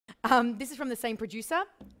This is from the same producer.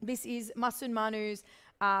 This is Masun Manu's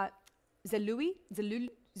Zelùiu,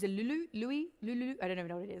 I don't even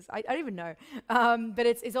know what it is. I don't even know. But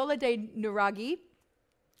it's Isola de Nuraghi.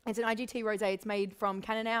 It's an I.G.T rosé. It's made from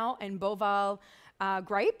Cannonau and Bovale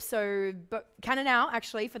grape. So, but Cannonau,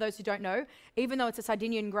 actually, for those who don't know, even though it's a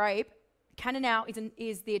Sardinian grape, Cannonau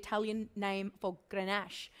is the Italian name for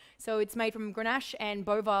Grenache. So it's made from Granche and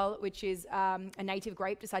Bovale, which is a native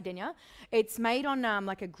grape to Sardinia. It's made on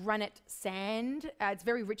like a granite sand. It's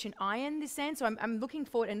very rich in iron, this sand. So I'm looking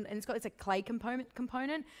forward, and it's a clay component.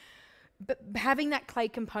 But having that clay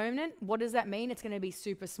component, what does that mean? It's going to be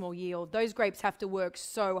super small yield. Those grapes have to work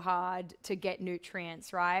so hard to get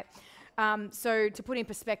nutrients, right? So to put in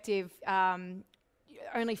perspective,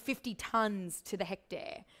 only 50 tons to the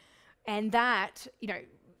hectare. And that, you know,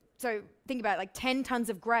 so think about it, like 10 tons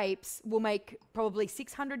of grapes will make probably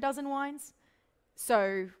 600 dozen wines.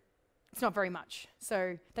 So it's not very much.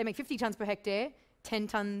 So they make 50 tons per hectare, 10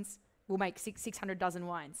 tons will make 600 dozen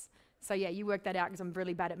wines. So yeah, you work that out because I'm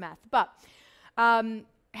really bad at math. But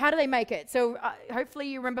how do they make it? So hopefully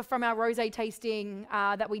you remember from our rosé tasting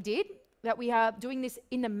that we did, that we are doing this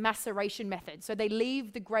in the maceration method. So they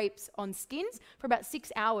leave the grapes on skins for about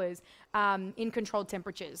 6 hours in controlled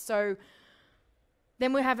temperatures. So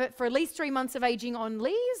then we have it for at least 3 months of aging on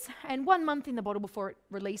lees and 1 month in the bottle before it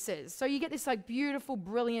releases. So you get this like beautiful,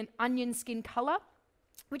 brilliant onion skin color,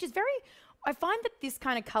 which is I find that this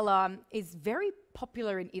kind of color is very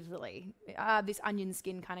popular in Italy, this onion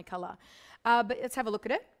skin kind of color. But let's have a look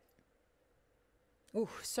at it. Oh,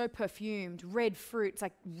 so perfumed. Red fruits,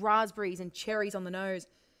 like raspberries and cherries on the nose.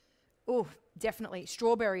 Oh, definitely.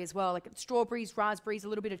 Strawberry as well. Like strawberries, raspberries, a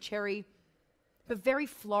little bit of cherry. But very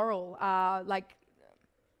floral, like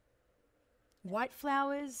white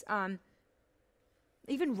flowers.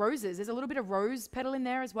 Even roses. There's a little bit of rose petal in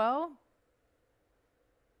there as well.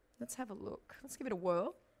 Let's have a look. Let's give it a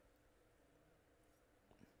whirl.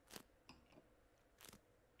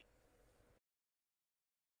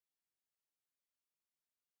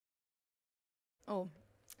 Oh,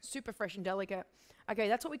 super fresh and delicate. Okay,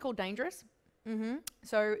 that's what we call dangerous.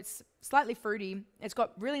 So it's slightly fruity. It's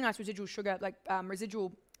got really nice residual sugar, like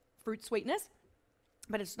residual fruit sweetness,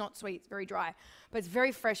 but it's not sweet. It's very dry. But it's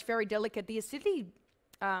very fresh, very delicate. The acidity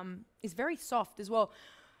is very soft as well.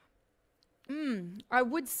 I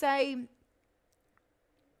would say,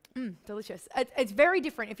 delicious. It's very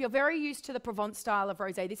different. If you're very used to the Provence style of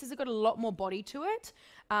rosé, this has got a lot more body to it.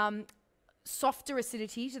 Softer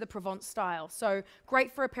acidity to the Provence style. So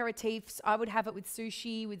great for aperitifs. I would have it with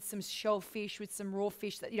sushi, with some shellfish, with some raw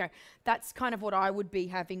fish. That, you know, that's kind of what I would be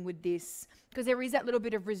having with this, because there is that little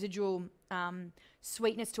bit of residual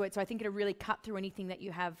sweetness to it. So I think it'll really cut through anything that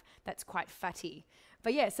you have that's quite fatty.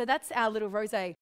 But yeah, so that's our little rosé.